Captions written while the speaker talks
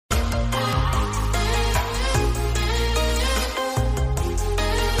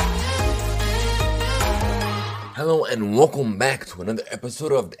Hello and welcome back to another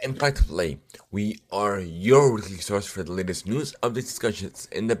episode of the Impact Play. We are your weekly source for the latest news, updates, discussions,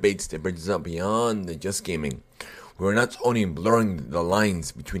 and debates that bridges up beyond the just gaming. We're not only blurring the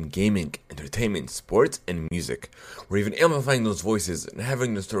lines between gaming, entertainment, sports, and music, we're even amplifying those voices and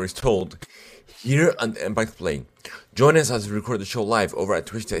having the stories told here on the Impact Play. Join us as we record the show live over at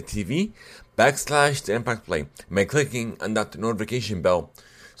twitch.tv/the Impact Play by clicking on that notification bell,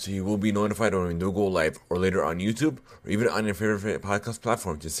 so you will be notified when we do go live, or later on YouTube, or even on your favorite podcast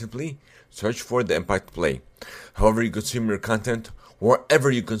platform. Just simply search for the Impact Play. However you consume your content, wherever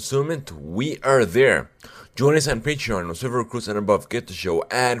you consume it, we are there. Join us on Patreon, where Silver Recruits and above get the show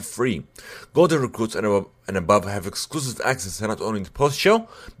ad-free. Go to Recruits and above have exclusive access to not only the post-show,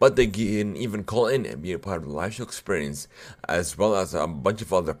 but they can even call in and be a part of the live show experience, as well as a bunch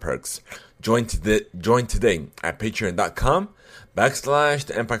of other perks. Join today at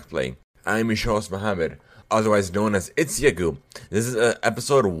patreon.com/the Impact Play. I'm your host, Mohammed, otherwise known as It's Yagu. This is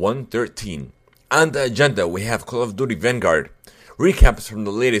episode 113. On the agenda, we have Call of Duty Vanguard, recaps from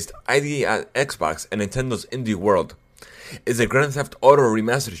the latest ID at Xbox and Nintendo's indie world. Is a Grand Theft Auto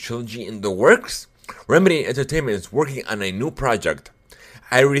Remastered trilogy in the works? Remedy Entertainment is working on a new project.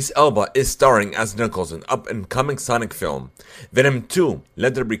 Idris Elba is starring as Knuckles in an up-and-coming Sonic film. Venom 2,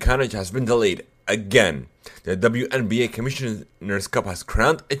 Let There Be Carnage has been delayed again. The WNBA Commissioner's Cup has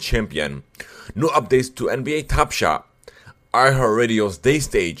crowned a champion. New updates to NBA Top Shot. iHeartRadio's Day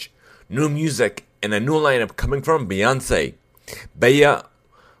Stage. New music and a new lineup coming from Beyonce. Baya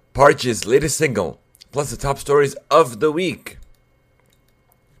Parch's latest single, plus the top stories of the week.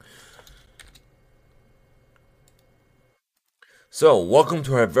 So, welcome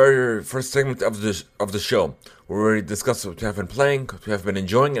to our very first segment of the show, where we discuss what we have been playing, what we have been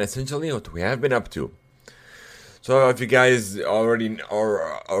enjoying, and essentially what we have been up to. So, if you guys are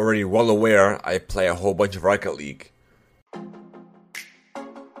already well aware, I play a whole bunch of Rocket League.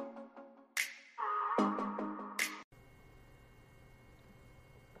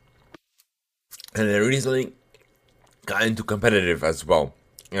 And I recently got into competitive as well,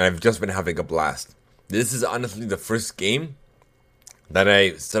 and I've just been having a blast. This is honestly the first game that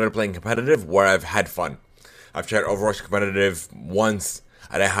I started playing competitive where I've had fun. I've tried Overwatch competitive once.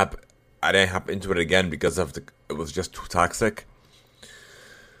 I didn't hop into it again because it was just too toxic.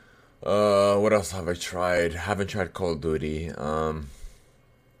 What else have I tried? Haven't tried Call of Duty.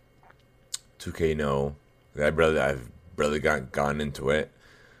 2K, no. I've barely gone into it.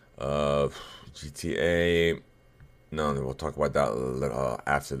 GTA. No, we'll talk about that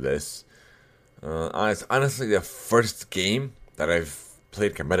after this. Honestly, the first game that I've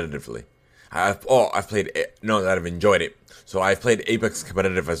played competitively. I've enjoyed it. So I've played Apex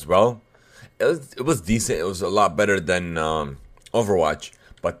competitive as well. It was decent. It was a lot better than Overwatch.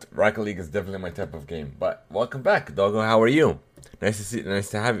 But Rocket League is definitely my type of game. But welcome back, Doggo. How are you? Nice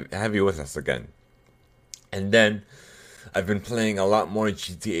to have you with us again. And then I've been playing a lot more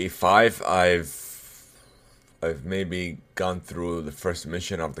GTA 5. I've maybe gone through the first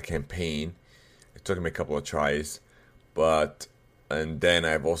mission of the campaign. It took me a couple of tries, and then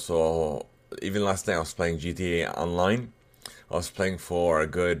I've also, even last night I was playing GTA Online. I was playing for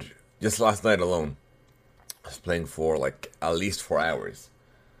just last night alone, I was playing for like at least 4 hours.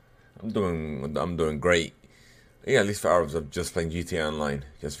 I'm doing great. Yeah, at least 4 hours of just playing GTA Online,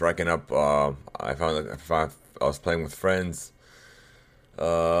 just racking up. I was playing with friends.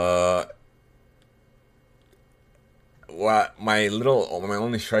 My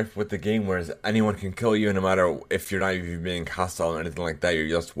only strife with the game was anyone can kill you, no matter if you're not even being hostile or anything like that. You're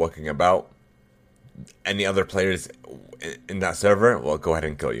just walking about. Any other players in that server will go ahead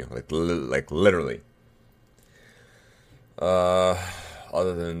and kill you, like literally.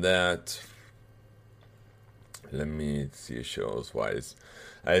 Other than that, let me see shows wise.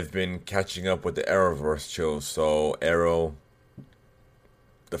 I've been catching up with the Arrowverse shows, so Arrow,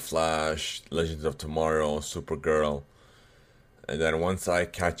 The Flash, Legends of Tomorrow, Supergirl. And then once I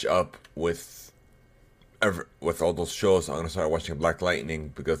catch up with all those shows, I'm going to start watching Black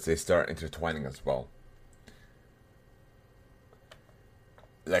Lightning because they start intertwining as well.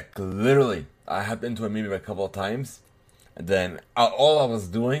 Like, literally, I hopped into a maybe a couple of times, and then all I was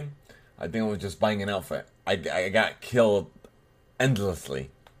doing, I think I was just buying an outfit. I got killed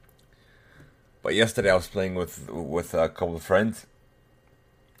endlessly. But yesterday I was playing with a couple of friends,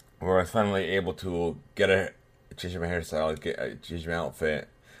 where I was finally able to change my hairstyle, change my outfit.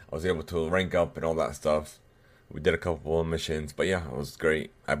 I was able to rank up and all that stuff. We did a couple of missions, but yeah, it was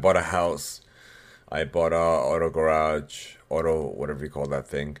great. I bought a house. I bought a auto garage, whatever you call that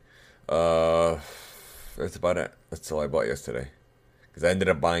thing. That's about it. That's all I bought yesterday. Because I ended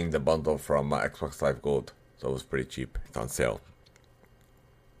up buying the bundle from Xbox Live Gold. so it was pretty cheap. It's on sale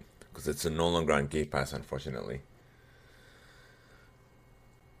because it's no longer on Game Pass, unfortunately.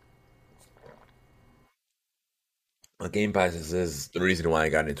 Game Pass is the reason why I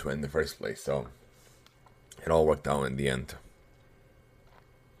got into it in the first place, so it all worked out in the end.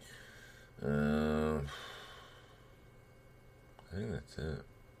 I think that's it.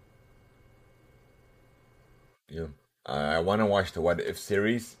 Yeah. I want to watch the What If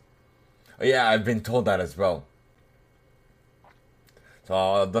series. Oh, yeah, I've been told that as well. So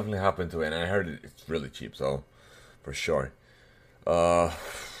I'll definitely hop into it. And I heard it's really cheap, so for sure. Uh,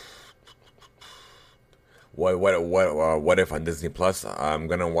 what if on Disney Plus? I'm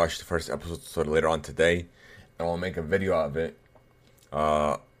gonna watch the first episode sort of later on today, and I'll make a video of it.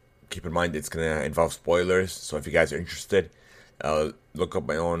 Uh, Keep in mind it's gonna involve spoilers, so if you guys are interested, look up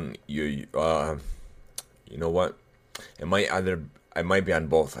my own. You know what? It might either I might be on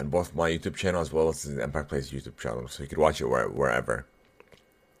both my YouTube channel as well as the Impact Plays YouTube channel, so you could watch it wherever.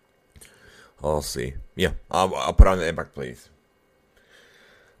 I'll see. Yeah, I'll put on the Impact Plays.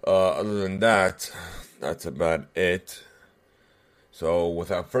 Other than that, that's about it. So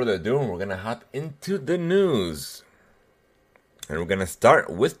without further ado, we're gonna hop into the news, and we're gonna start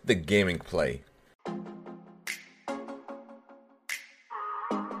with the gaming play.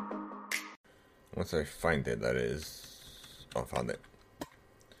 Once I find it, that is. Oh, found it.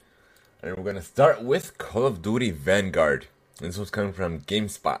 And we're gonna start with Call of Duty Vanguard. This was coming from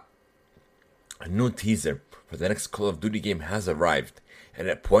GameSpot. A new teaser for the next Call of Duty game has arrived, and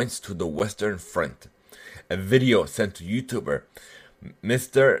it points to the Western Front. A video sent to YouTuber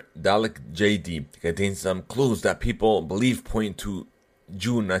Mr. Dalek JD contains some clues that people believe point to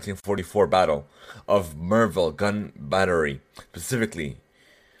June 1944 Battle of Merville Gun Battery. Specifically,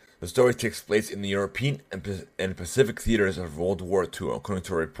 the story takes place in the European and Pacific theaters of World War II, according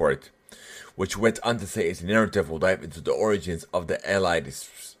to a report, which went on to say its narrative will dive into the origins of the Allied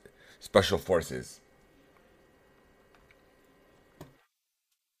Special Forces.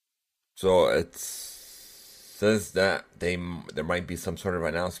 So it says that there might be some sort of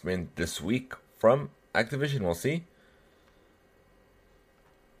announcement this week from Activision. We'll see.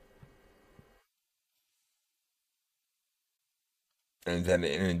 And then,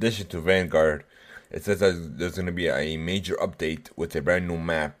 in addition to Vanguard, it says that there's going to be a major update with a brand new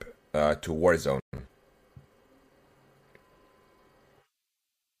map to Warzone.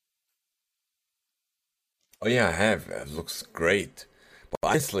 Oh yeah, I have. It looks great. But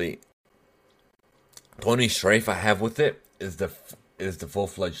honestly, the only strife I have with it is the full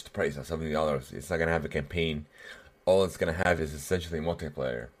fledged price of $70. It's not gonna have a campaign. All it's gonna have is essentially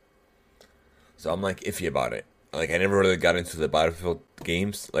multiplayer. So I'm like iffy about it. Like I never really got into the Battlefield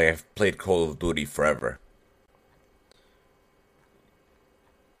games. Like I've played Call of Duty forever.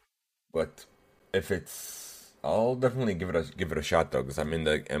 But if it's, I'll definitely give it a shot though, because I'm in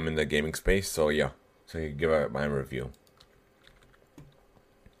the gaming space. So yeah, so you can give it my review.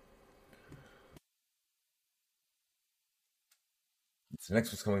 So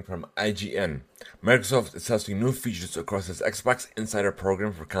next was coming from IGN. Microsoft is testing new features across its Xbox Insider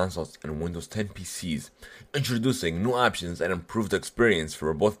program for consoles and Windows 10 PCs, introducing new options and improved experience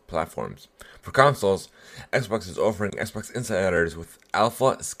for both platforms. For consoles, Xbox is offering Xbox Insiders with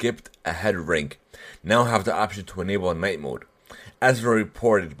Alpha Skipped Ahead rank now have the option to enable night mode. As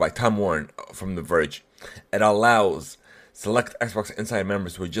reported by Tom Warren from The Verge, it allows select Xbox Insider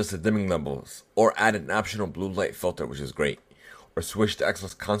members to adjust the dimming levels or add an optional blue light filter, which is great, or switch the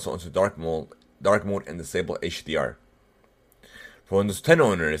Xbox console into dark mode and disable HDR. For Windows 10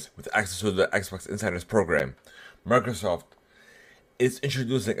 owners with access to the Xbox Insiders program, Microsoft is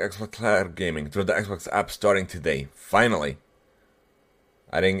introducing Xbox Cloud Gaming through the Xbox app starting today. Finally,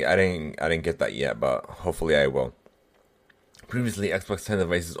 I didn't get that yet, but hopefully I will. Previously, Xbox 10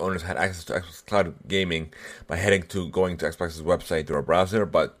 devices owners had access to Xbox Cloud Gaming by going to Xbox's website through a browser,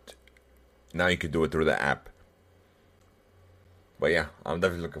 but now you can do it through the app. But yeah, I'm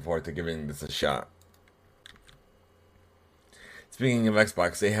definitely looking forward to giving this a shot. Speaking of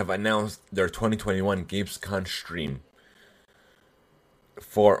Xbox, they have announced their 2021 Gamescom stream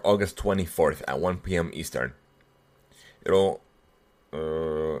for August 24th at 1 p.m. Eastern. It'll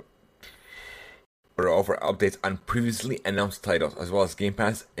offer updates on previously announced titles as well as Game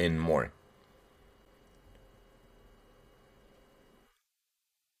Pass and more.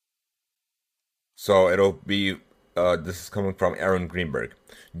 So it'll be this is coming from Aaron Greenberg.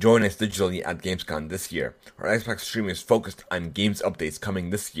 Join us digitally at Gamescom this year. Our Xbox stream is focused on games updates coming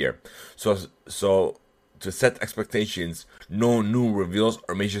this year. So to set expectations, no new reveals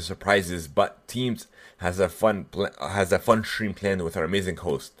or major surprises, but Teams has a fun stream planned with our amazing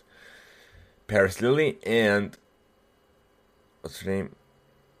host. Paris Lily and what's her name?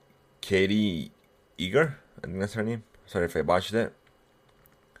 Katie Eager? I think that's her name. Sorry if I botched it.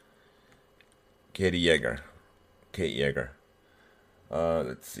 Katie Yeager. Kate Yeager.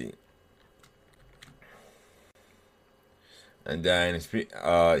 Let's see. And then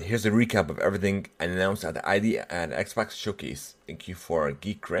here's a recap of everything announced at the ID and Xbox Showcase in Q4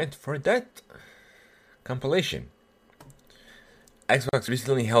 Geek Rant for that compilation. Xbox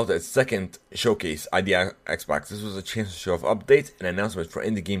recently held its second showcase, ID Xbox. This was a chance to show off updates and announcements for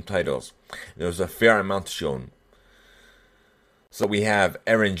indie game titles. There was a fair amount shown. So we have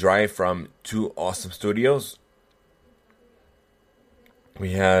Aaron Drive from Two Awesome Studios.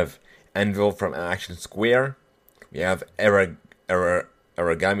 We have Anvil from Action Square. We have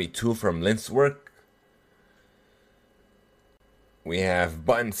Origami 2 from Lincework. We have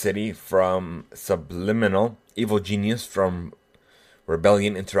Button City from Subliminal. Evil Genius from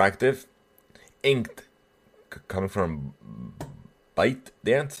Rebellion Interactive. Inked coming from Byte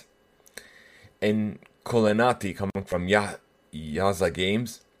Dance. And Culinati coming from Yaza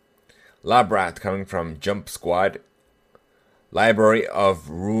Games. Labrat coming from Jump Squad. Library of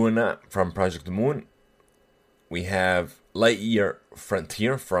Ruina from Project Moon. We have Lightyear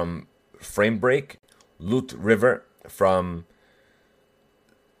Frontier from Framebreak. Loot River from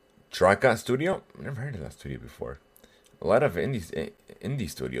Traka Studio. I've never heard of that studio before. A lot of indie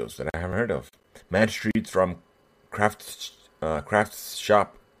studios that I haven't heard of. Mad Streets from Craft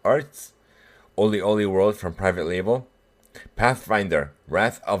Shop Arts. Oli Oli World from Private Label. Pathfinder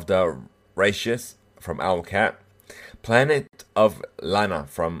Wrath of the Righteous from Owlcat. Planet of Lana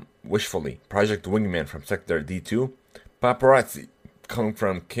from Wishfully. Project Wingman from Sector D2. Paparazzi coming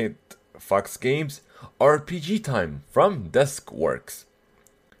from Kid Fox Games. RPG Time from Deskworks.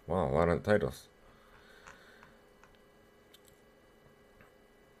 Wow, a lot of titles.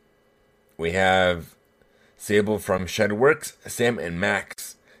 We have Sable from Shedworks. Sam and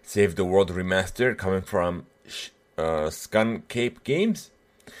Max Save the World Remastered coming from Scuncape Games.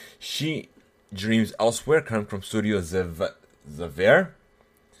 She Dreams Elsewhere coming from Studio Zavere.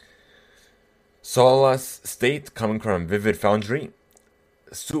 Solace State coming from Vivid Foundry.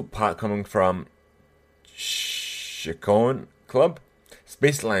 Soup Pot coming from Chicone Club.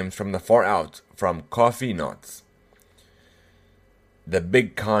 Space Limes from the Far Out from Coffee Nuts. The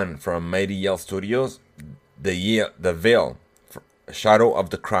Big Con from Mighty Yell Studios. The Veil, Shadow of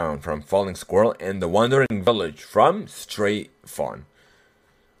the Crown from Falling Squirrel. And The Wandering Village from Stray Fawn.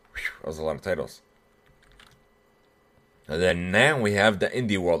 That was a lot of titles. And then now we have the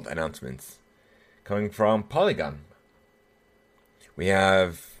Indie World announcements coming from Polygon. We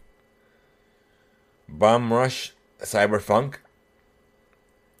have Bomb Rush Cyberpunk,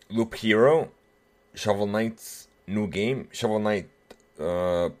 Loop Hero, Shovel Knight's new game, Shovel Knight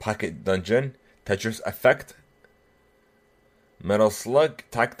Pocket Dungeon, Tetris Effect, Metal Slug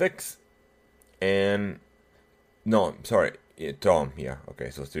Tactics, and Tom. Yeah, okay,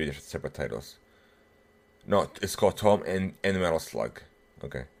 so it's three different separate titles. No, it's called Tom and Metal Slug.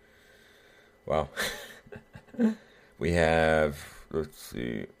 Okay. Wow. We have, let's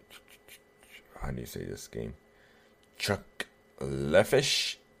see, how do you say this game? Chuck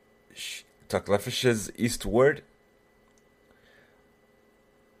Leffish's Eastward,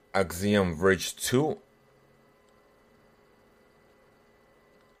 Axiom Verge 2,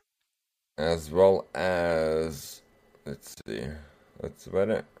 as well as, let's see, that's about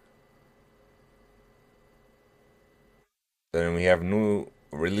it. Then we have new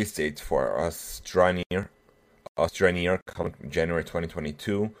release dates for Australian coming January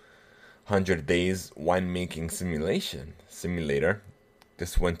 2022. 100 Days Winemaking Simulator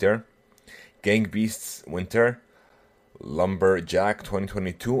this winter. Gang Beasts Winter. Lumberjack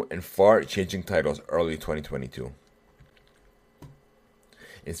 2022. And Far Changing Titles early 2022.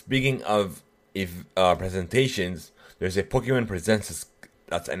 And speaking of presentations, there's a Pokemon Presents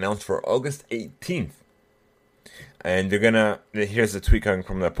that's announced for August 18th. And here's a tweet coming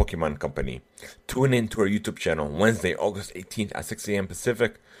from the Pokemon Company. Tune in to our YouTube channel Wednesday, August 18th at 6 a.m.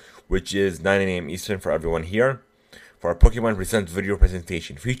 Pacific, which is 9 a.m. Eastern for everyone here, for our Pokemon Presents video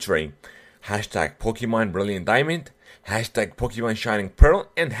presentation featuring hashtag Pokemon Brilliant Diamond, hashtag Pokemon Shining Pearl,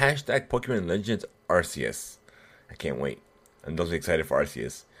 and hashtag Pokemon Legends Arceus. I can't wait. I'm totally excited for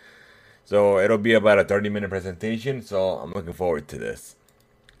Arceus. So it'll be about a 30-minute presentation, so I'm looking forward to this.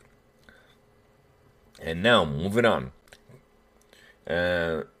 And now, moving on.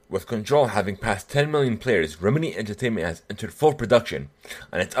 With Control having passed 10 million players, Remedy Entertainment has entered full production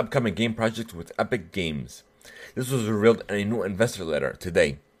on its upcoming game project with Epic Games. This was revealed in a new investor letter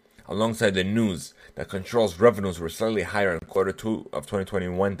today. alongside the news that Control's revenues were slightly higher in quarter 2 of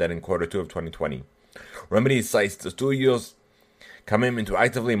 2021 than in quarter 2 of 2020. Remedy cites the studio's commitment to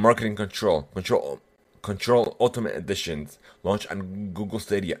actively marketing Control Ultimate Editions launched on Google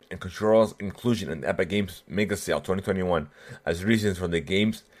Stadia, and Control's inclusion in the Epic Games Mega Sale 2021 as reasons for the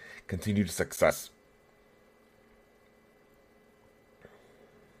game's continued success.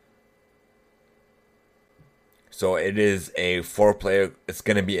 So it is a 4-player. It's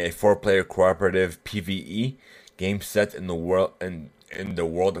going to be a 4-player cooperative PVE game set in the world in the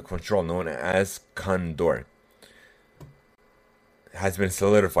world of Control, known as Condor. It has been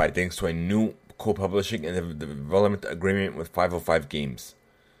solidified thanks to a new co-publishing and development agreement with 505 Games.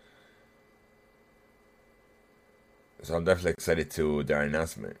 So I'm definitely excited to their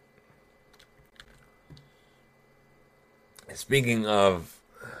announcement. Speaking of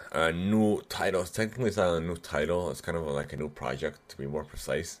new titles, technically it's not a new title, it's kind of like a new project to be more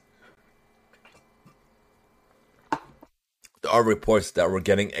precise. There are reports that we're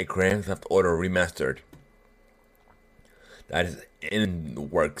getting a Grand Theft Auto remastered that is in the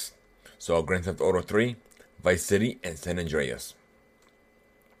works. So Grand Theft Auto 3, Vice City, and San Andreas.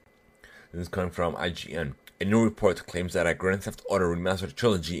 This is coming from IGN. A new report claims that a Grand Theft Auto remastered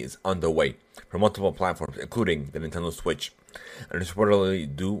trilogy is on the way for multiple platforms, including the Nintendo Switch, and is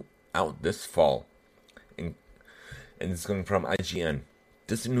reportedly due out this fall. And this is coming from IGN.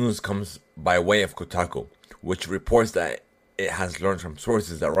 This news comes by way of Kotaku, which reports that it has learned from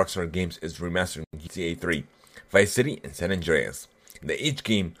sources that Rockstar Games is remastering GTA 3, Vice City, and San Andreas. That each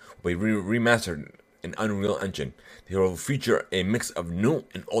game will be remastered in Unreal Engine. They will feature a mix of new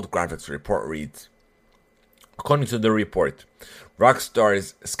and old graphics, the report reads. According to the report,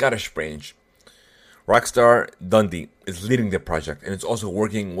 Rockstar's Scottish branch, Rockstar Dundee, is leading the project and is also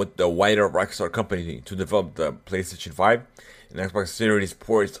working with the wider Rockstar company to develop the PlayStation 5 and Xbox Series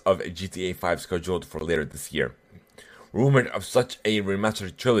ports of GTA 5 scheduled for later this year. Rumored of such a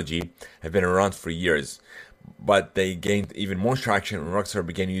remastered trilogy have been around for years, but they gained even more traction when Rockstar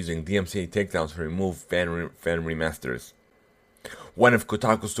began using DMCA takedowns to remove fan remasters. One of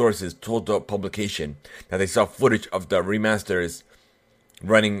Kotaku's sources told the publication that they saw footage of the remasters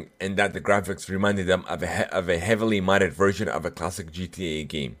running and that the graphics reminded them of a heavily modded version of a classic GTA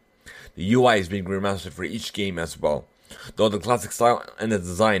game. The UI is being remastered for each game as well, though the classic style and the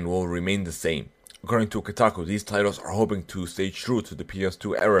design will remain the same. According to Kotaku, these titles are hoping to stay true to the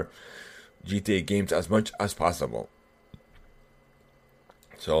PS2 era GTA games as much as possible.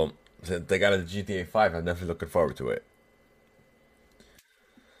 So, since they got a GTA 5, I'm definitely looking forward to it.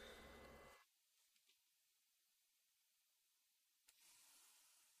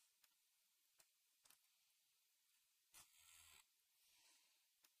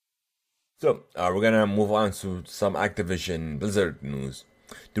 So, we're gonna move on to some Activision Blizzard news.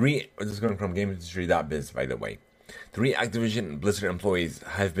 This is coming from GameIndustry.biz, by the way. 3 Activision Blizzard employees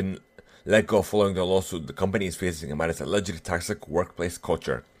have been let go following the lawsuit the company is facing about its alleged toxic workplace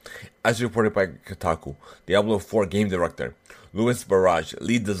culture. As reported by Kotaku, Diablo 4 game director Louis Barrage,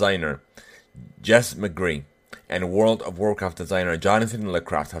 lead designer Jess McGree, and World of Warcraft designer Jonathan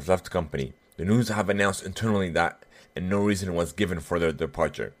LeCraft have left the company. The news have announced internally that and no reason was given for their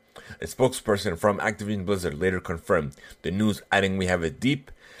departure. A spokesperson from Activision Blizzard later confirmed the news, adding, "We have a deep,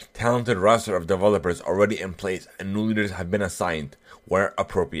 talented roster of developers already in place and new leaders have been assigned where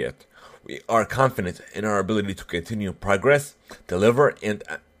appropriate. We are confident in our ability to continue progress, deliver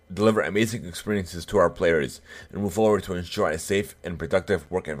amazing experiences to our players, and move forward to ensure a safe and productive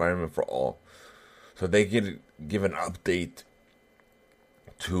work environment for all." So they give an update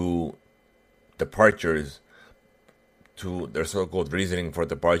to departures, to their so-called reasoning for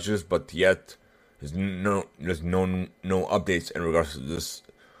departures, but yet there's no updates in regards to this,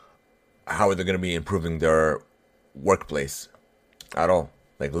 how they're going to be improving their workplace at all.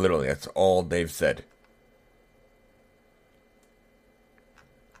 Like literally, that's all they've said.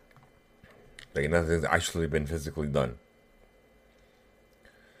 Like nothing's actually been physically done.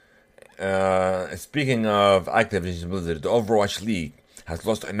 Speaking of Activision Blizzard, the Overwatch League has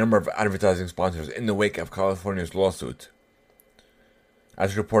lost a number of advertising sponsors in the wake of California's lawsuit.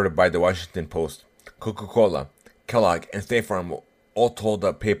 As reported by the Washington Post, Coca-Cola, Kellogg, and State Farm all told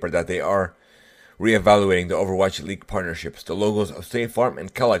the paper that they are re-evaluating the Overwatch League partnerships. The logos of State Farm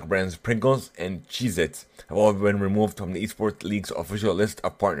and Kellogg brands Pringles and Cheez-Its have all been removed from the Esports League's official list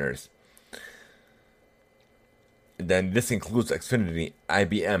of partners. Then this includes Xfinity,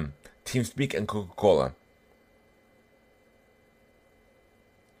 IBM, TeamSpeak, and Coca-Cola.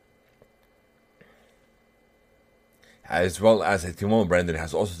 As well as a T-Mobile brand that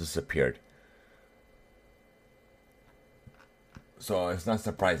has also disappeared. So it's not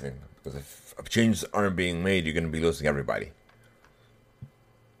surprising because if changes aren't being made, you're going to be losing everybody.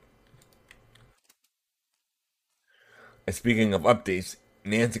 And speaking of updates,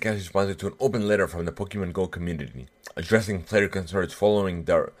 Niantic has responded to an open letter from the Pokemon Go community, addressing player concerns following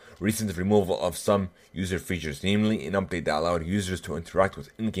the recent removal of some user features, namely an update that allowed users to interact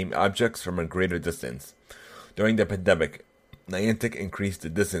with in-game objects from a greater distance. During the pandemic, Niantic increased the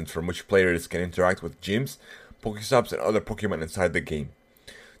distance from which players can interact with gyms, Pokestops, and other Pokemon inside the game.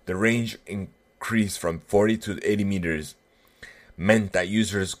 The range increased from 40 to 80 meters, meant that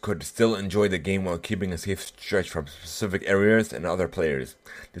users could still enjoy the game while keeping a safe stretch from specific areas and other players.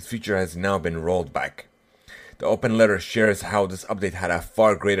 This feature has now been rolled back. The open letter shares how this update had a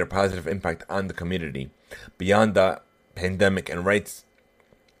far greater positive impact on the community, beyond the pandemic, and writes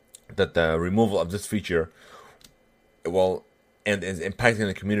that the removal of this feature will and is impacting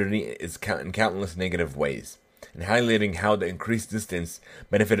the community is in countless negative ways, and highlighting how the increased distance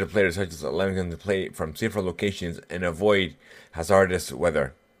benefited players, such as allowing them to play from safer locations and avoid hazardous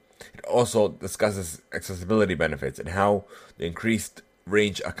weather. It also discusses accessibility benefits and how the increased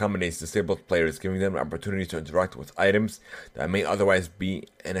range accommodates disabled players, giving them an opportunity to interact with items that may otherwise be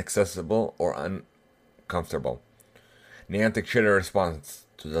inaccessible or uncomfortable. Niantic shared a response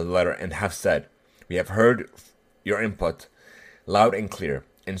to the letter and have said, "We have heard your input loud and clear,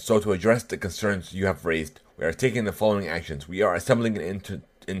 and so to address the concerns you have raised, we are taking the following actions. We are assembling an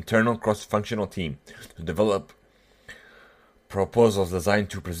internal cross-functional team to develop proposals designed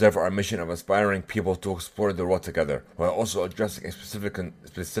to preserve our mission of inspiring people to explore the world together, while also addressing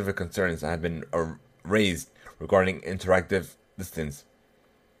specific concerns that have been raised regarding interactive distance."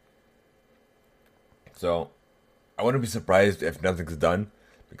 So, I wouldn't be surprised if nothing's done,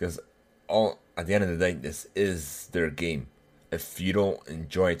 because all at the end of the day, this is their game. If you don't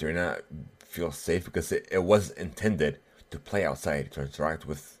enjoy it or not feel safe, because it was intended to play outside, to interact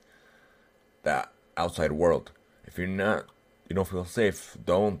with the outside world. If you don't feel safe,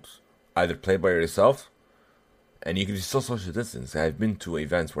 don't either play by yourself, and you can still social distance. I've been to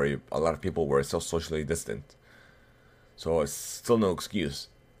events where a lot of people were still socially distant, so it's still no excuse.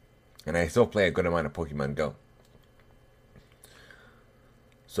 And I still play a good amount of Pokemon Go.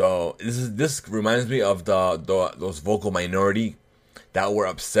 So this reminds me of those vocal minority that were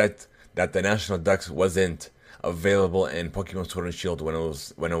upset that the National Dex wasn't available in Pokemon Sword and Shield when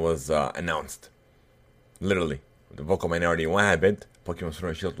it was announced. Literally, the vocal minority. What happened? Pokemon Sword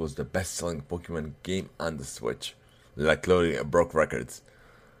and Shield was the best-selling Pokemon game on the Switch. Like literally, it broke records.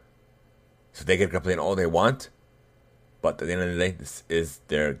 So they can complain all they want, but at the end of the day, this is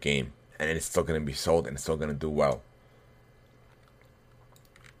their game, and it's still gonna be sold, and it's still gonna do well.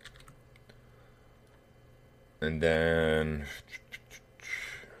 And then,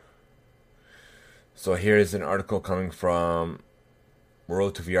 so here is an article coming from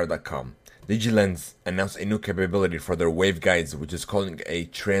road2vr.com. Digilens announced a new capability for their waveguides, which is calling a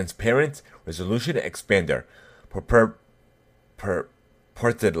transparent resolution expander,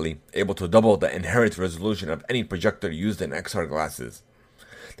 purportedly able to double the inherent resolution of any projector used in XR glasses.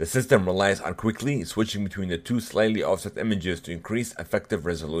 The system relies on quickly switching between the two slightly offset images to increase effective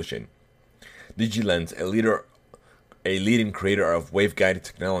resolution. Digilens, a leading creator of waveguide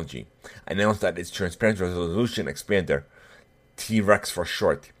technology, announced that its transparent resolution expander, T-Rex for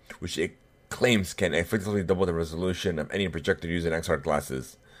short, which it claims can effectively double the resolution of any projector used in XR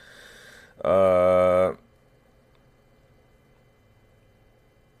glasses. So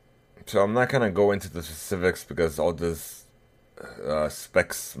I'm not gonna go into the specifics because all this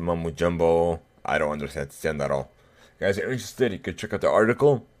specs mumbo jumbo, I don't understand at all. If you guys are interested, you can check out the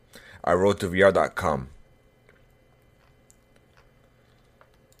article at road2vr.com.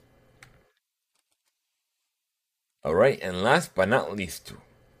 Alright, and last but not least,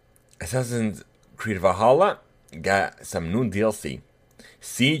 Assassin's Creed Valhalla got some new DLC.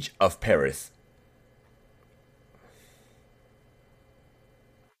 Siege of Paris.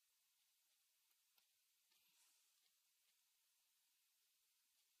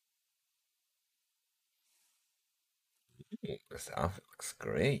 This outfit looks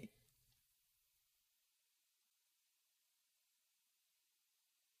great.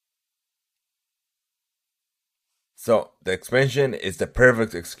 So the expansion is the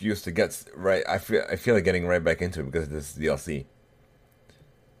perfect excuse to get right. I feel like getting right back into it because of this DLC.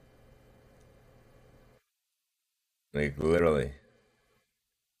 Like literally.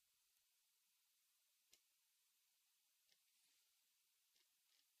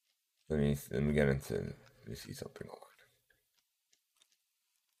 Let me get into. Let me see something.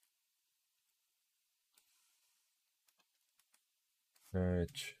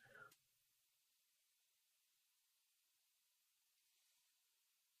 Search.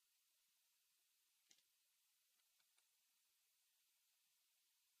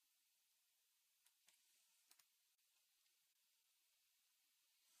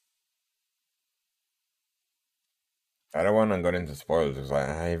 I don't want to go into spoilers because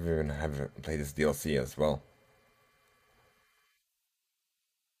I even haven't played this DLC as well.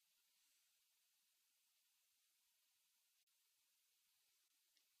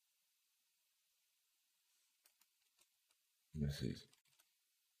 Let me see.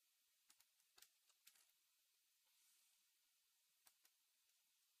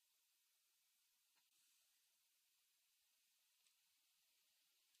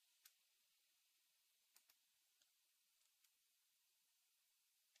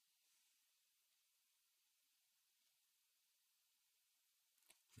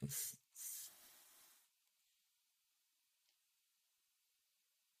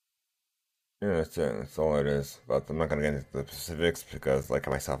 Yeah, that's it. That's all it is. But I'm not gonna get into the specifics because, like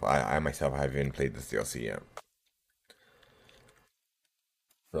myself, I myself haven't even played this DLC yet.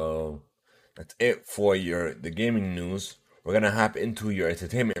 So that's it for your the gaming news. We're gonna hop into your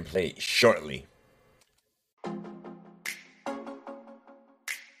entertainment play shortly.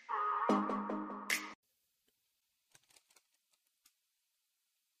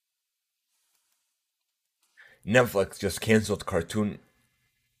 Netflix just canceled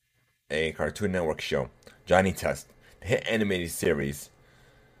a Cartoon Network show, Johnny Test, the hit animated series.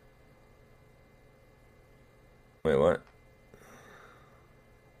 Wait, what?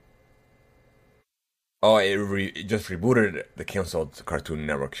 Oh, it just rebooted the canceled Cartoon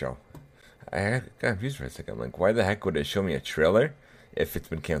Network show. I got confused for a second. I'm like, why the heck would it show me a trailer if it's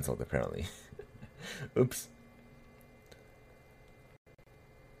been canceled? Apparently, oops.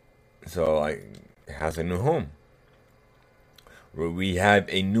 So like, it has a new home. Where we have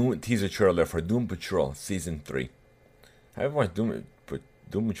a new teaser trailer for Doom Patrol Season 3. I haven't watched Doom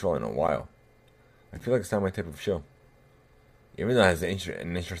Patrol in a while. I feel like it's not my type of show. Even though it has an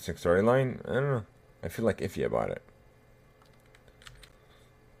interesting storyline, I don't know. I feel like iffy about it.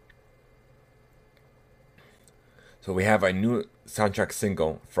 So we have a new soundtrack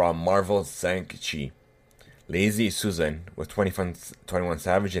single from Marvel's Shang-Chi, Lazy Susan with 21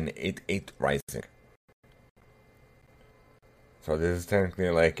 Savage and 8 Rising. So this is technically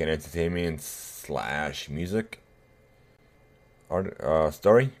like an entertainment slash music art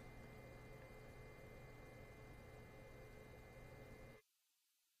story.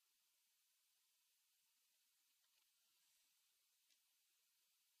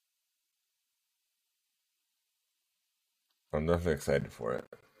 I'm definitely excited for it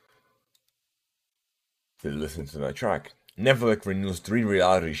to listen to that track. Netflix renews 3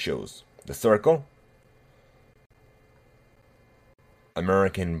 reality shows: The Circle,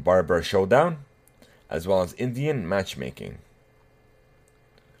 American Barber Showdown, as well as Indian Matchmaking.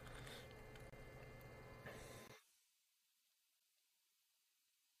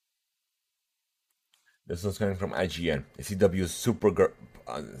 This one's coming from IGN. The CW's Supergirl,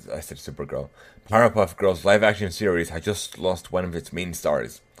 I said Supergirl, Powerpuff Girls live action series has just lost one of its main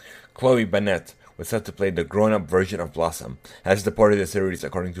stars. Chloe Bennett was set to play the grown up version of Blossom, has departed the series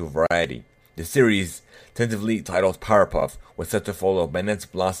according to Variety. The series, tentatively titled Powerpuff, was set to follow Bennett's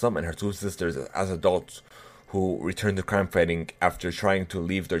Blossom and her 2 sisters as adults who return to crime fighting after trying to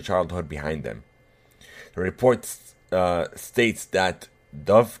leave their childhood behind them. The report states that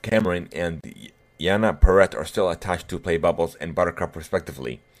Dove Cameron and Yana Perrette are still attached to play Bubbles and Buttercup,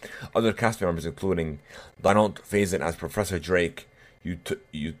 respectively. Other cast members, including Donald Faison as Professor Drake,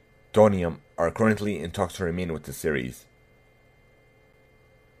 Utonium, are currently in talks to remain with the series.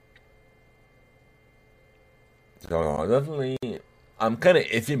 So definitely, I'm kind of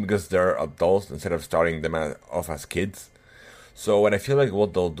iffy because they're adults instead of starting them off as kids. So what I feel like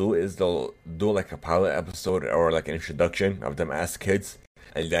what they'll do is they'll do like a pilot episode or like an introduction of them as kids,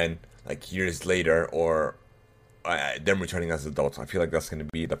 and then like years later or them returning as adults. I feel like that's gonna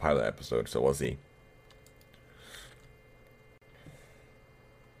be the pilot episode. So we'll see.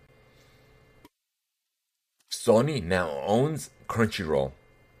 Sony now owns Crunchyroll.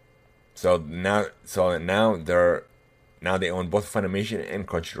 So now they own both Funimation and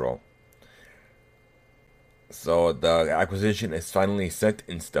Crunchyroll. So the acquisition is finally set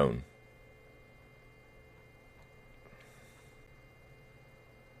in stone.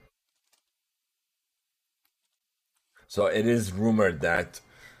 So it is rumored that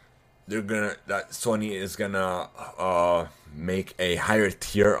Sony is gonna make a higher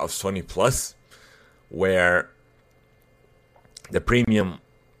tier of Sony Plus, where the premium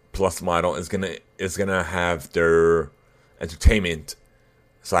plus model is gonna have their entertainment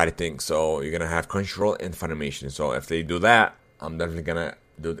side of things. So you're gonna have Crunchyroll and Funimation. So if they do that, I'm definitely gonna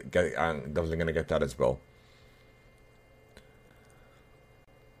get that as well.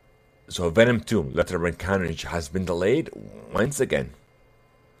 So Venom 2, Letter of Carnage has been delayed once again.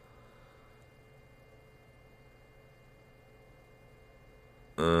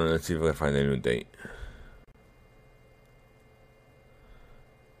 Let's see if I can find a new date.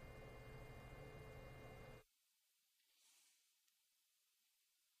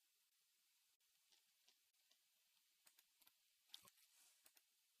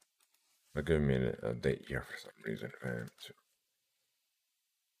 I'll give me a date here for some reason.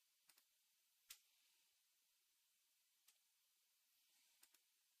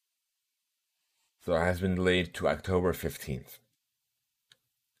 So it has been delayed to October 15th.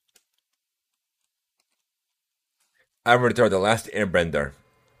 Avatar The Last Airbender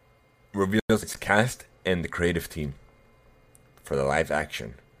reveals its cast and the creative team for the live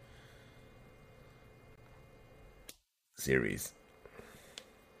action series.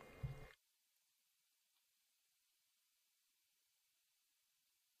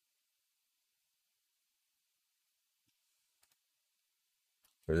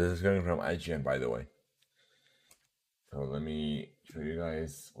 So this is coming from IGN, by the way. So let me show you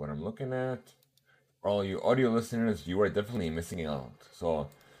guys what I'm looking at. All you audio listeners, you are definitely missing out. So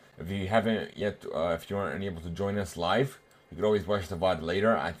if you haven't yet, if you aren't able to join us live, you can always watch the VOD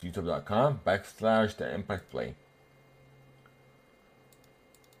later at youtube.com/the Impact Play.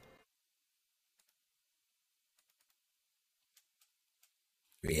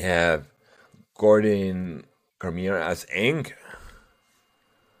 We have Gordon Cormier as Aang,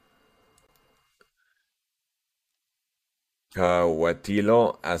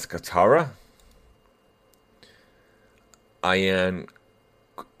 Kawatilo as Katara, Ian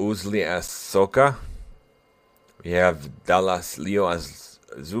Uzli as Sokka. We have Dallas Leo as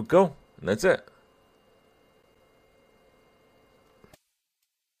Zuko, and that's it.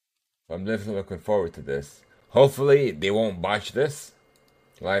 I'm definitely looking forward to this. Hopefully, they won't botch this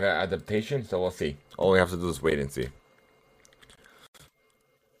live adaptation, so we'll see. All we have to do is wait and see.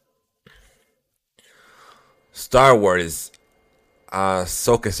 Star Wars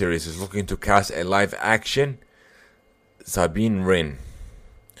Ahsoka series is looking to cast a live action Sabine Wren.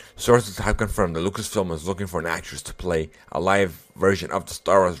 Sources have confirmed that Lucasfilm is looking for an actress to play a live version of the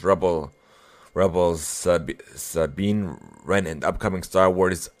Star Wars Rebels Sabine Wren in the upcoming Star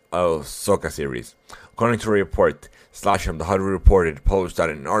Wars Ahsoka series. According to a report, Slash from The Hollywood Reporter published out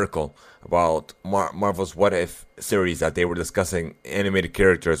an article about Marvel's What If series that they were discussing animated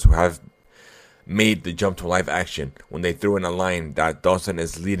characters who have made the jump to live action when they threw in a line that Dawson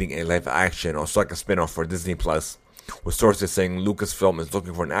is leading a live action Ahsoka spin-off for Disney Plus, with sources saying Lucasfilm is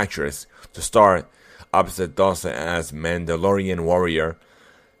looking for an actress to star opposite Dawson as Mandalorian warrior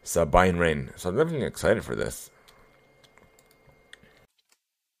Sabine Wren. So I'm definitely excited for this.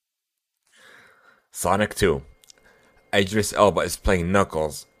 Sonic 2. Idris Elba is playing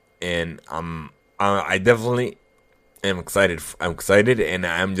Knuckles, and I definitely am excited. I'm excited, and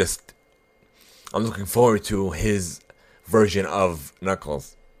I'm looking forward to his version of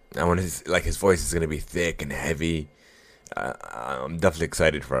Knuckles. I want his voice is gonna be thick and heavy. I'm definitely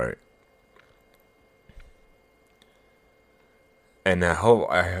excited for it, and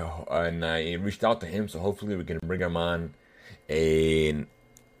I reached out to him, so hopefully we can bring him a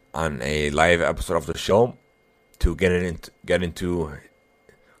on a live episode of the show to get into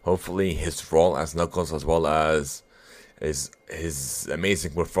hopefully his role as Knuckles, as well as his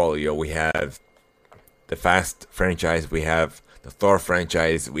amazing portfolio. We have the Fast franchise, we have the Thor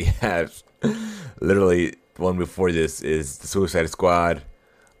franchise, we have literally one before this is the Suicide Squad,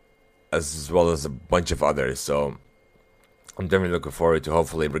 as well as a bunch of others. So I'm definitely looking forward to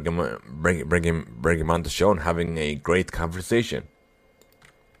hopefully bring him on the show and having a great conversation.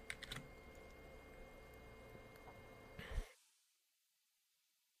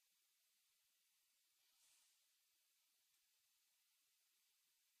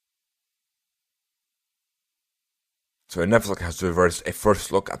 So Netflix has reversed a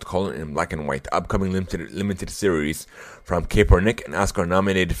first look at Colin in Black and White, upcoming limited series from Kaepernick and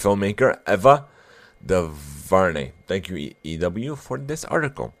Oscar-nominated filmmaker Eva DuVernay. Thank you, EW, for this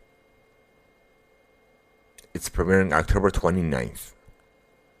article. It's premiering October 29th.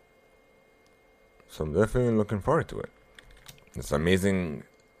 So I'm definitely looking forward to it. It's amazing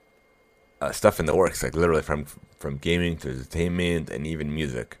stuff in the works, like literally from gaming to entertainment and even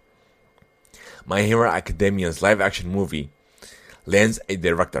music. My Hero Academia's live-action movie lands a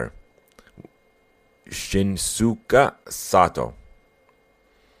director, Shinsuke Sato,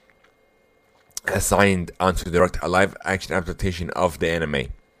 has signed on to direct a live-action adaptation of the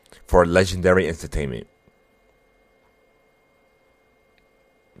anime for Legendary Entertainment.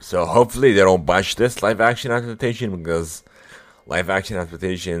 So hopefully they don't botch this live-action adaptation, because live-action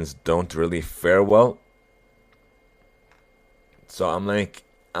adaptations don't really fare well. So I'm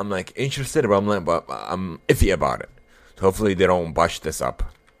interested, but I'm iffy about it. Hopefully they don't botch this up.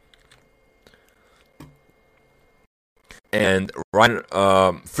 And Ryan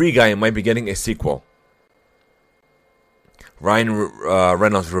Free Guy might be getting a sequel. Ryan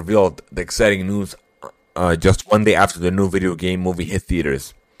Reynolds revealed the exciting news just one day after the new video game movie hit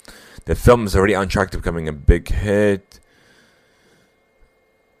theaters. The film is already on track to becoming a big hit.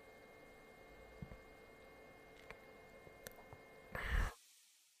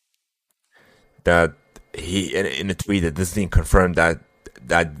 That he in a tweet that Disney confirmed that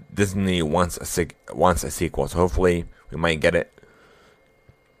Disney wants a sequel. So hopefully we might get it.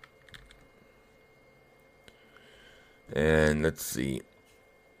 And let's see,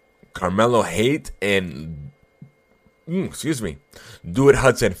 Carmelo Hayes and excuse me, Dewitt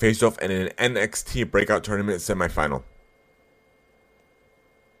Hudson faced off in an NXT Breakout Tournament semifinal.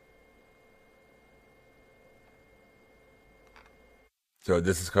 So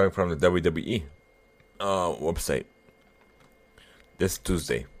this is coming from the WWE website this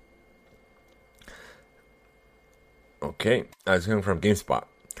Tuesday. Okay, it's coming from GameSpot.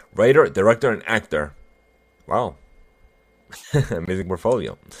 Writer, director, and actor. Wow, amazing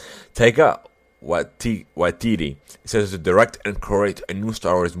portfolio. Taika Waititi says to direct and create a new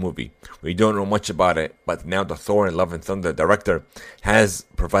Star Wars movie. We don't know much about it, but now the Thor and Love and Thunder director has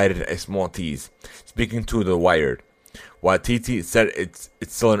provided a small tease. Speaking to The Wired, Waititi said it's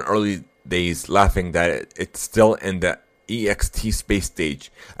still in early days, laughing that it's still in the EXT space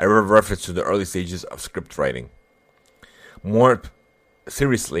stage, a reference to the early stages of script writing. More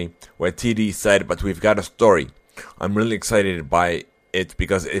seriously, Waititi said, but we've got a story. I'm really excited by it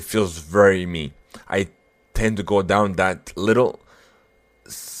because it feels very me. I tend to go down that little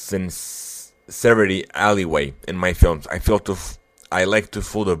sincerity alleyway in my films. I like to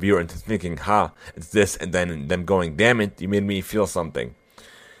fool the viewer into thinking, it's this, and then them going, damn it, you made me feel something.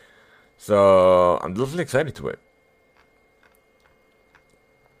 So I'm definitely excited to it.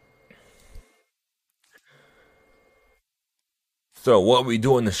 So what we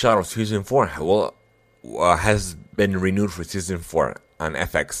do in the Shadow season 4 has been renewed for season 4 on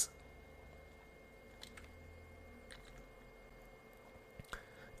FX.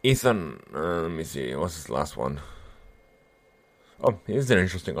 Ethan, let me see, what's his last one? Oh, here's an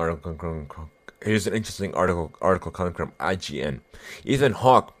interesting article. Article coming from IGN. Ethan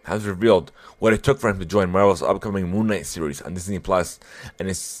Hawke has revealed what it took for him to join Marvel's upcoming Moon Knight series on Disney Plus, and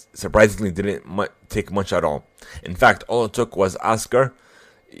it surprisingly didn't take much at all. In fact, all it took was Oscar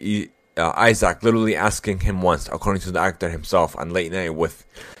Isaac literally asking him once, according to the actor himself on Late Night with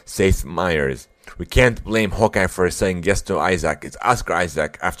Seth Meyers. We can't blame Hawkeye for saying yes to Isaac. It's Oscar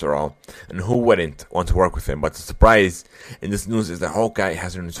Isaac, after all, and who wouldn't want to work with him? But the surprise in this news is that Hawkeye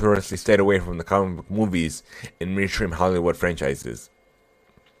has notoriously stayed away from the comic book movies in mainstream Hollywood franchises.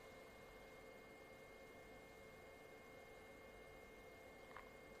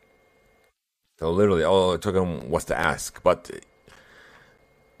 So literally, all it took him was to ask. But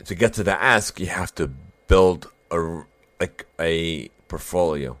to get to the ask, you have to build a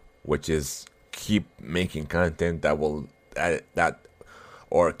portfolio, which is keep making content that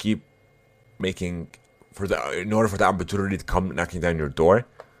or keep making for the in order for the opportunity to come knocking down your door,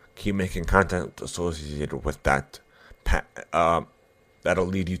 keep making content associated with that. That'll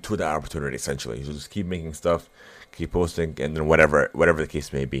lead you to the opportunity. Essentially, so just keep making stuff, keep posting, and then whatever the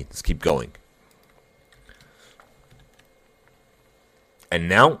case may be, just keep going. And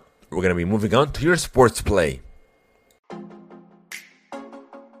now we're gonna be moving on to your sports play.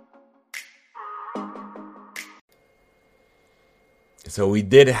 So we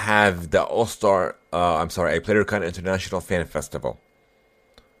did have the All Star. I'm sorry, a PlayerCon International Fan Festival.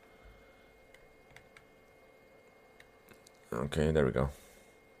 Okay, there we go.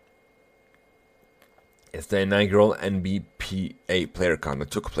 It's the inaugural NBPA PlayerCon that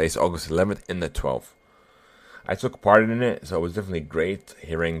took place August 11th and the 12th. I took part in it, so it was definitely great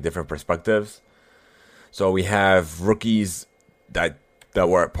hearing different perspectives. So we have rookies that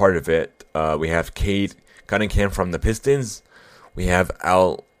were a part of it. We have Cade Cunningham from the Pistons. We have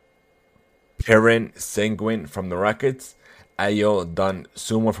Al Perrin Senguin from the Rockets, Ayo Don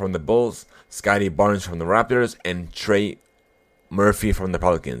Sumo from the Bulls, Scotty Barnes from the Raptors, and Trey Murphy from the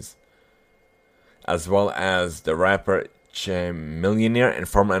Pelicans, as well as the rapper Millionaire and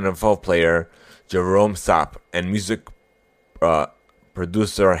former NFL player Jerome Sapp, and music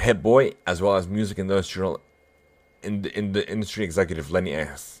producer Hit Boy, as well as music industrial in the industry executive Lenny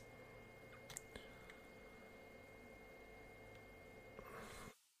S.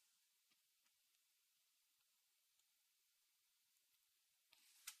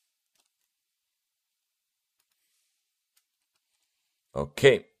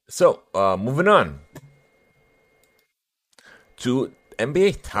 Okay, so moving on. to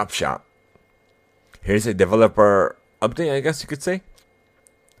NBA Top Shot. Here's a developer update, I guess you could say.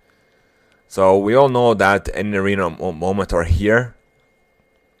 So we all know that any arena moment are here.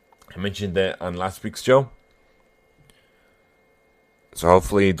 I mentioned that on last week's show. So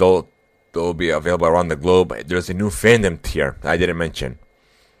hopefully they'll be available around the globe. There's a new fandom tier I didn't mention,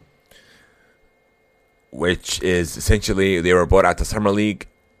 which is essentially they were bought at the Summer League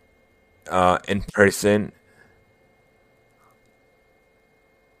in person.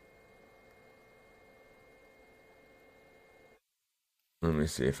 Let me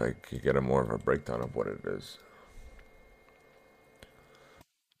see if I could get a more of a breakdown of what it is.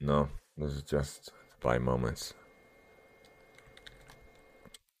 No, this is just by moments.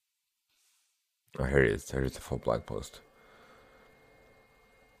 Oh, here it is. Here's the full blog post.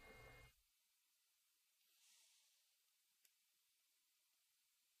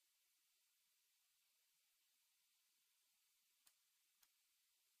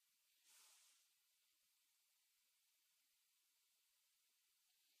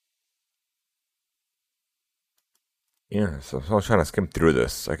 Yeah, so I was trying to skim through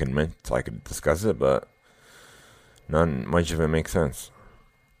this so I could discuss it, but none much of it makes sense.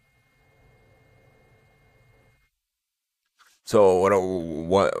 So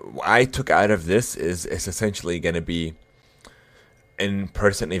what I took out of this is it's essentially going to be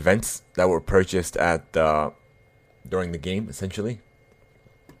in-person events that were purchased at during the game. Essentially,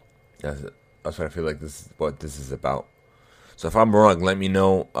 that's what I feel like this is what this is about. So if I'm wrong, let me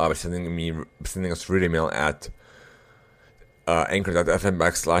know by sending us through email at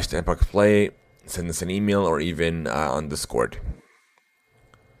anchor.fm/TheEpochPlay. Send us an email or even on Discord.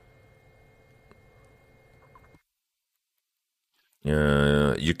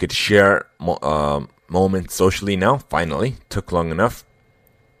 You could share moments socially now. Finally, took long enough.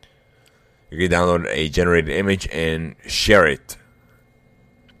 You can download a generated image and share it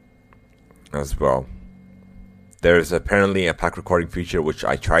as well. There's apparently a pack recording feature which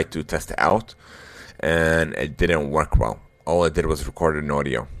I tried to test out, and it didn't work well. All it did was record an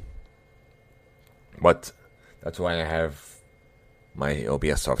audio. But that's why I have my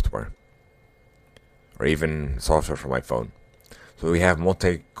OBS software, or even software for my phone. So we have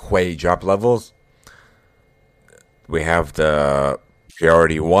multi-quay drop levels. We have the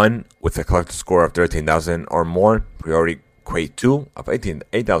Priority 1 with a collector score of 13,000 or more. Priority Quay 2 of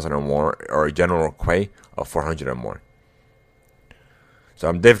 8,000 or more. Or General Quay of 400 or more. So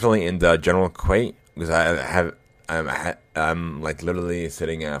I'm definitely in the General Quay because I'm like literally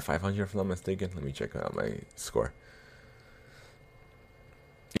sitting at 500 if I'm not mistaken. Let me check out my score.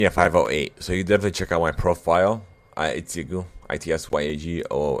 Yeah, 508. So you definitely check out my profile. Itsyagoo.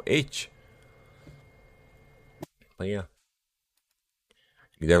 ITSYAGOOH. But yeah,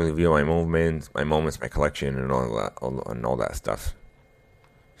 you definitely view my movements, my collection, and all that stuff.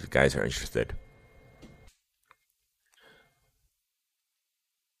 If you guys are interested.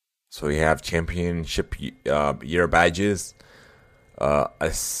 So we have championship year badges.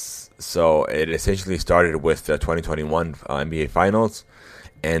 So it essentially started with the 2021 NBA Finals,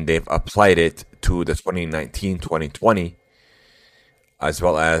 and they've applied it to the 2019-2020, as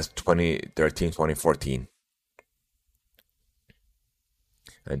well as 2013-2014.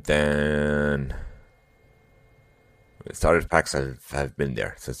 And then starter packs have been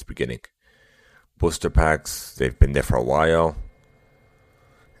there since the beginning. Booster packs, they've been there for a while.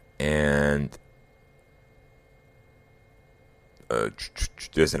 And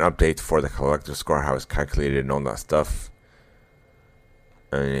there's an update for the collector score, how it's calculated and all that stuff.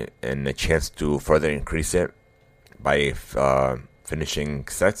 And a chance to further increase it by finishing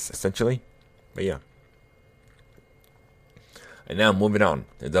sets, essentially. But yeah. And now moving on,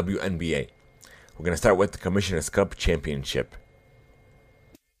 the WNBA. We're going to start with the Commissioner's Cup Championship.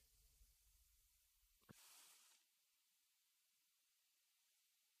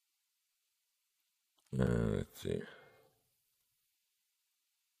 Let's see.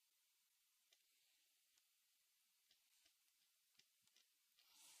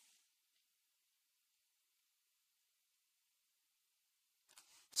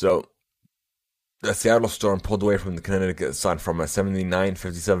 So, the Seattle Storm pulled away from the Connecticut Sun from a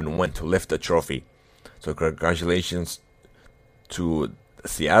 79-57 win to lift the trophy. So, congratulations to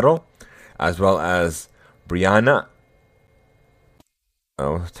Seattle, as well as Brianna.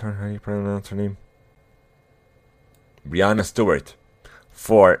 Oh, how do you pronounce her name? Brianna Stewart,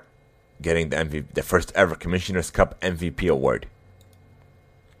 for getting the first ever Commissioner's Cup MVP award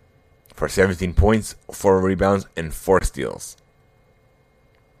for 17 points, 4 rebounds, and 4 steals.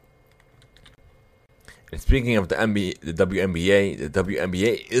 And speaking of the WNBA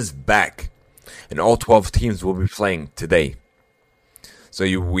is back, and all 12 teams will be playing today. So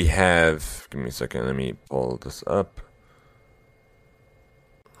we have. Give me a second. Let me pull this up.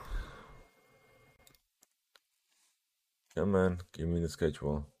 Come on, give me the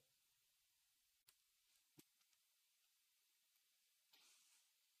schedule.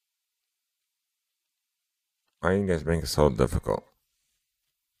 Why are you guys making it so difficult?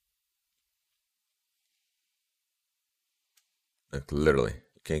 Like literally,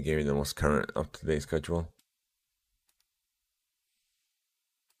 you can't give me the most current, up to date schedule.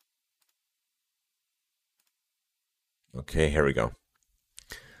 Okay, here we go.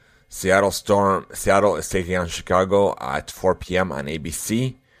 Seattle is taking on Chicago at 4 p.m. on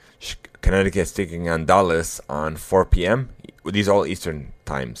ABC. Connecticut is taking on Dallas on 4 p.m. These are all Eastern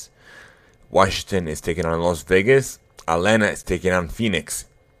times. Washington is taking on Las Vegas. Atlanta is taking on Phoenix.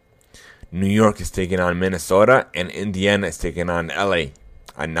 New York is taking on Minnesota. And Indiana is taking on LA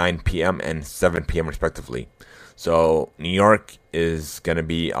at 9 p.m. and 7 p.m. respectively. So New York is going to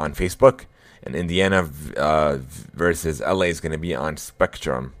be on Facebook. And Indiana versus LA is going to be on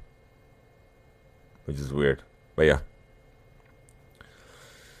Spectrum. Which is weird. But yeah.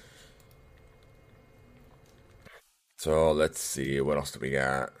 So let's see. What else do we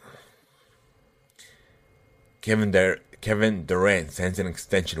got? Kevin Durant signs an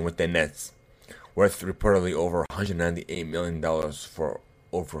extension with the Nets, worth reportedly over $198 million for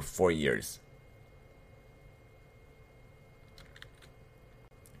over 4 years.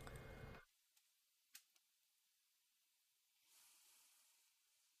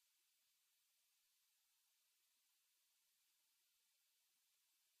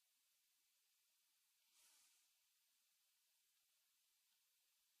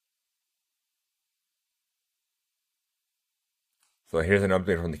 So here's an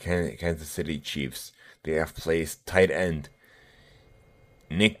update from the Kansas City Chiefs. They have placed tight end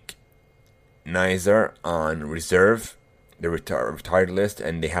Nick Nizer on reserve, the retired list,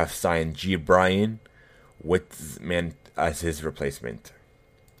 and they have signed G. Brian Whitman as his replacement.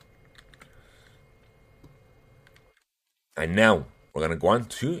 And now we're gonna go on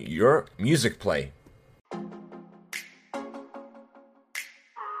to your music play.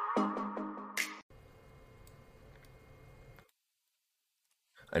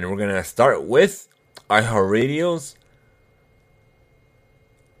 And we're gonna start with iHeartRadio's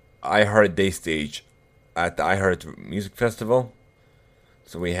iHeart Day Stage at the iHeart Music Festival.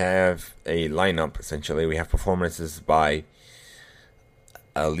 So we have a lineup essentially. We have performances by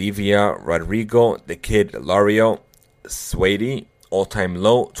Olivia Rodrigo, The Kid Lario, Sweetie, All Time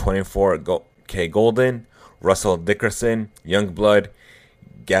Low, 24K Golden, Russell Dickerson, Youngblood,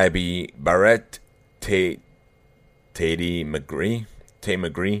 Gabby Barrett, Tate McGree,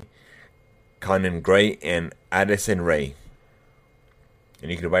 Conan Gray, and Addison Ray. And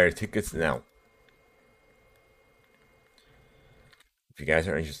you can buy your tickets now if you guys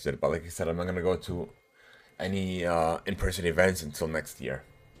are interested. But like I said, I'm not gonna go to any in-person events until next year.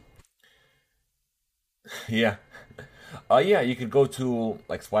 Yeah, yeah. You could go to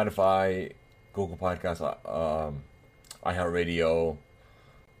like Spotify, Google Podcasts, iHeartRadio,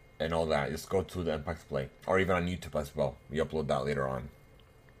 and all that. Just go to the Impact Play, or even on YouTube as well. We upload that later on.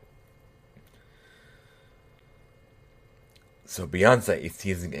 So Beyonce is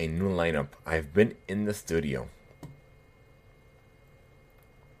teasing a new lineup. I've been in the studio.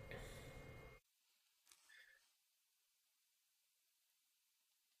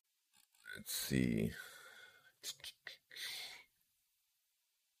 Let's see.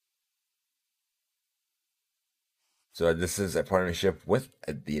 So this is a partnership with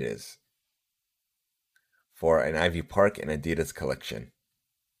Adidas for an Ivy Park and Adidas collection.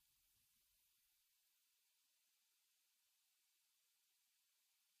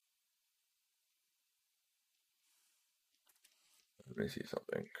 Let me see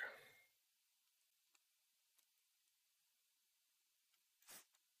something.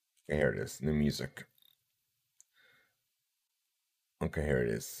 Okay, here it is. New music. Okay, here it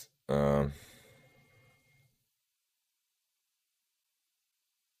is.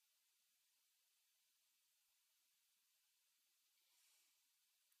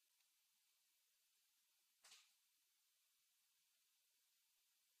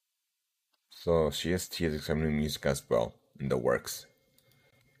 So she is teasing some new music as well in the works.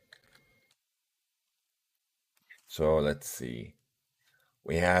 So let's see.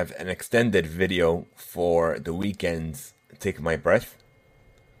 We have an extended video for The Weeknd's "Take My Breath."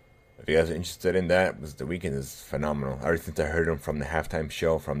 If you guys are interested in that, because The Weeknd is phenomenal. Ever since I heard him from the halftime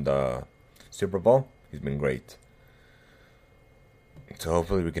show from the Super Bowl, he's been great. So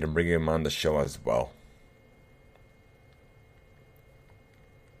hopefully we can bring him on the show as well.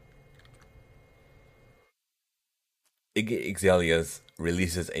 Iggy Azalea's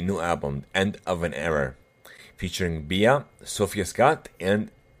releases a new album, End of an Era, featuring Bia, Sophia Scott,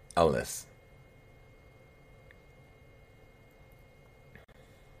 and Ellis.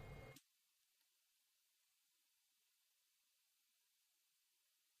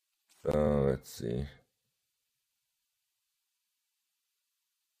 So let's see.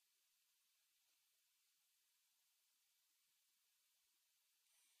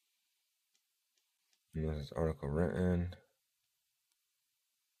 This article written.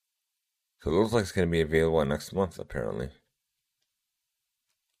 So it looks like it's going to be available next month, apparently.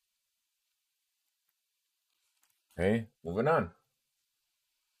 Okay, moving on.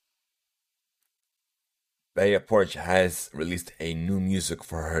 Bella Porch has released a new music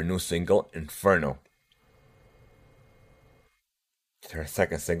for her new single, Inferno. It's her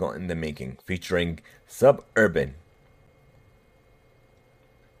second single in the making, featuring Suburban.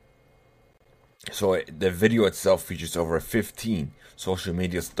 So the video itself features over 15 social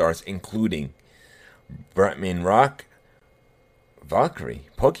media stars, including Bratman Rock, Valkyrie,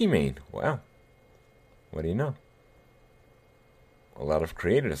 Pokimane. Wow, what do you know? A lot of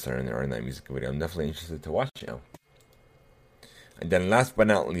creators are in that music video. I'm definitely interested to watch it now. And then last but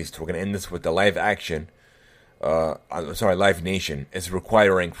not least, we're gonna end this with the live action. Live Nation is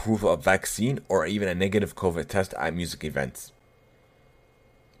requiring proof of vaccine or even a negative COVID test at music events,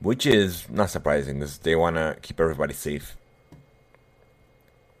 which is not surprising. They want to keep everybody safe.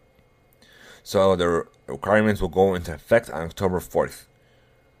 So the requirements will go into effect on October 4th,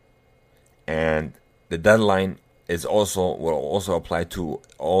 and the deadline will also apply to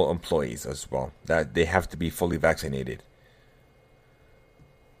all employees as well. That they have to be fully vaccinated.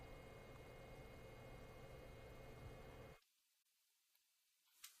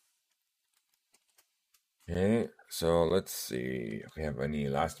 Okay, so let's see if we have any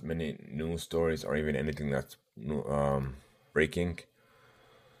last minute news stories or even anything that's breaking.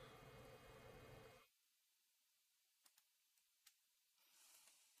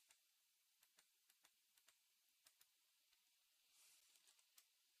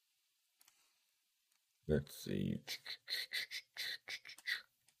 Let's see.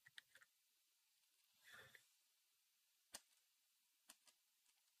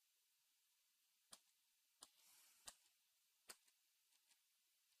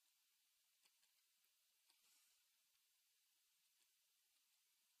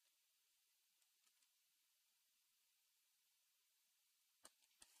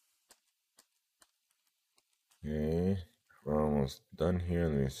 Okay, we're almost done here.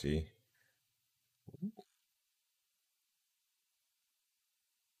 Let me see.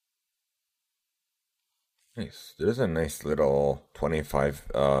 Nice. There's a nice little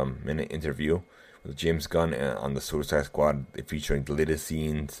 25 minute interview with James Gunn on the Suicide Squad, featuring deleted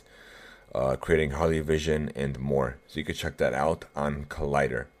scenes, creating Harley Vision, and more. So you can check that out on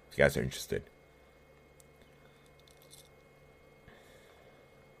Collider if you guys are interested.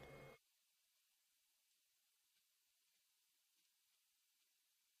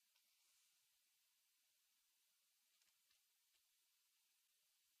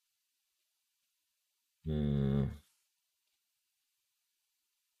 Hmm.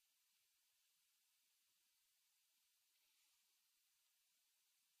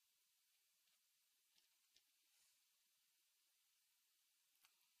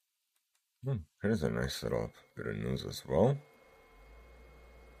 Here's a nice little bit of news as well.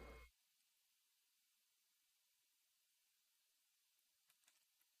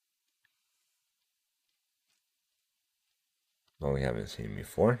 Well, we haven't seen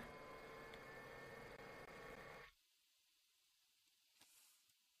before.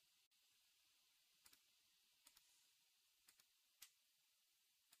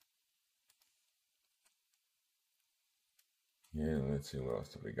 Yeah, let's see what else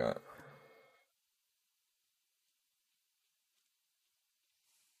do we got.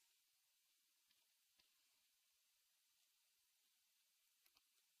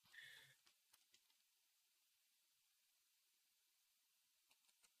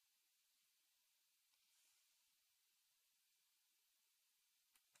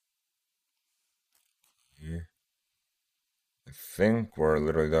 Yeah. I think we're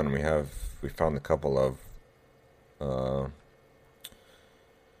literally done. We found a couple of uh,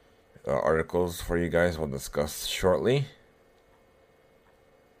 articles for you guys. We'll discuss shortly.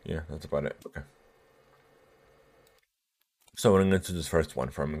 Yeah, that's about it. Okay. So we're going to this first one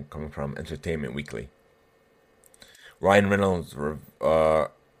coming from Entertainment Weekly. Ryan Reynolds. No,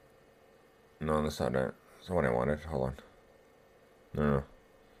 that's not it. That's not what I wanted. Hold on. No, no.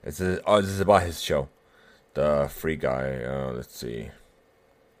 This is about his show, The Free Guy. Let's see.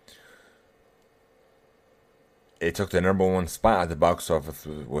 it took the number one spot at the box office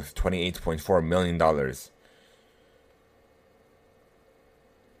with $28.4 million.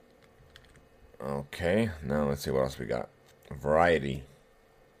 Okay, now let's see what else we got. Variety.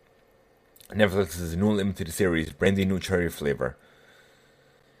 Netflix's new limited series, Brandy New Cherry Flavor,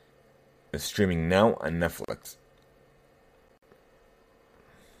 is streaming now on Netflix.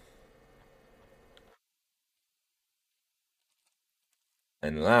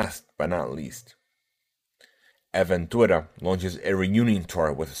 And last but not least, Aventura launches a reunion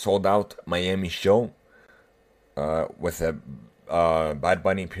tour with a sold-out Miami show with Bad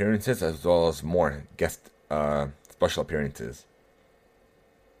Bunny appearances as well as more guest special appearances.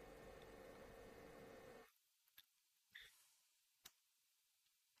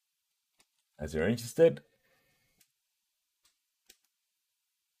 As you're interested,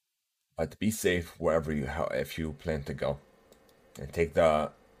 but be safe wherever if you plan to go, and take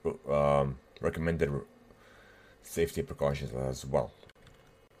the recommended safety precautions as well.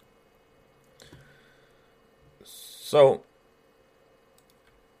 So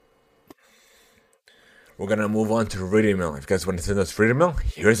we're gonna move on to the radio mail. If you guys want to send us radio mail,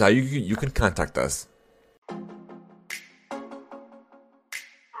 here's how you can contact us.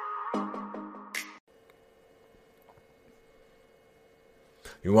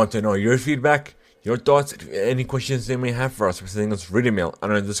 We want to know your feedback, your thoughts, any questions they may have for us. By sending us radio mail on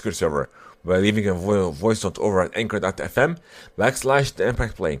our Discord server by leaving a voice note over at anchor.fm/the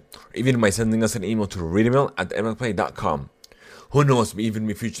Impact Play, or even by sending us an email to radiomail@impactplay.com. Who knows, we even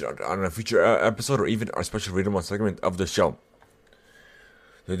be featured on a future episode or even our special radio mail segment of the show.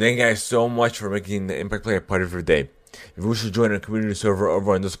 So thank you guys so much for making the Impact Play a part of your day. If you wish to join our community server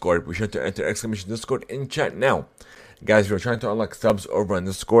over on Discord, be sure to enter !Discord in chat now. Guys, we're trying to unlock subs over on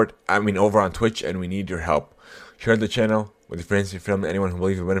Discord, over on Twitch, and we need your help. Share the channel with your friends, your family, anyone who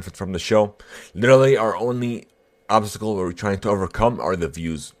believes you benefit from the show. Literally, our only obstacle we're trying to overcome are the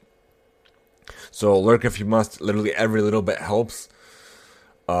views. So lurk if you must. Literally every little bit helps.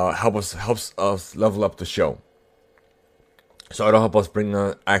 Helps us level up the show. So it'll help us bring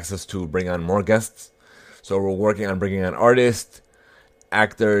access to bring on more guests. So we're working on bringing on artists,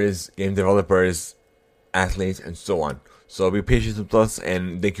 actors, game developers, athletes, and so on. So be patient with us,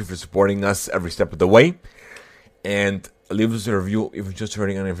 and thank you for supporting us every step of the way. And leave us a review, even just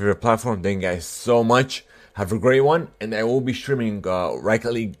turning on your favorite platform. Thank you guys so much. Have a great one, and I will be streaming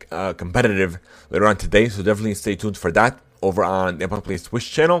Rocket League competitive later on today, so definitely stay tuned for that over on the Impact Play Twitch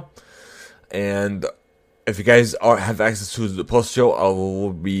channel. And if you guys have access to the post show, I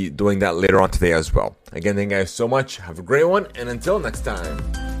will be doing that later on today as well. Again, thank you guys so much. Have a great one, and until next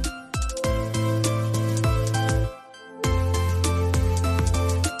time.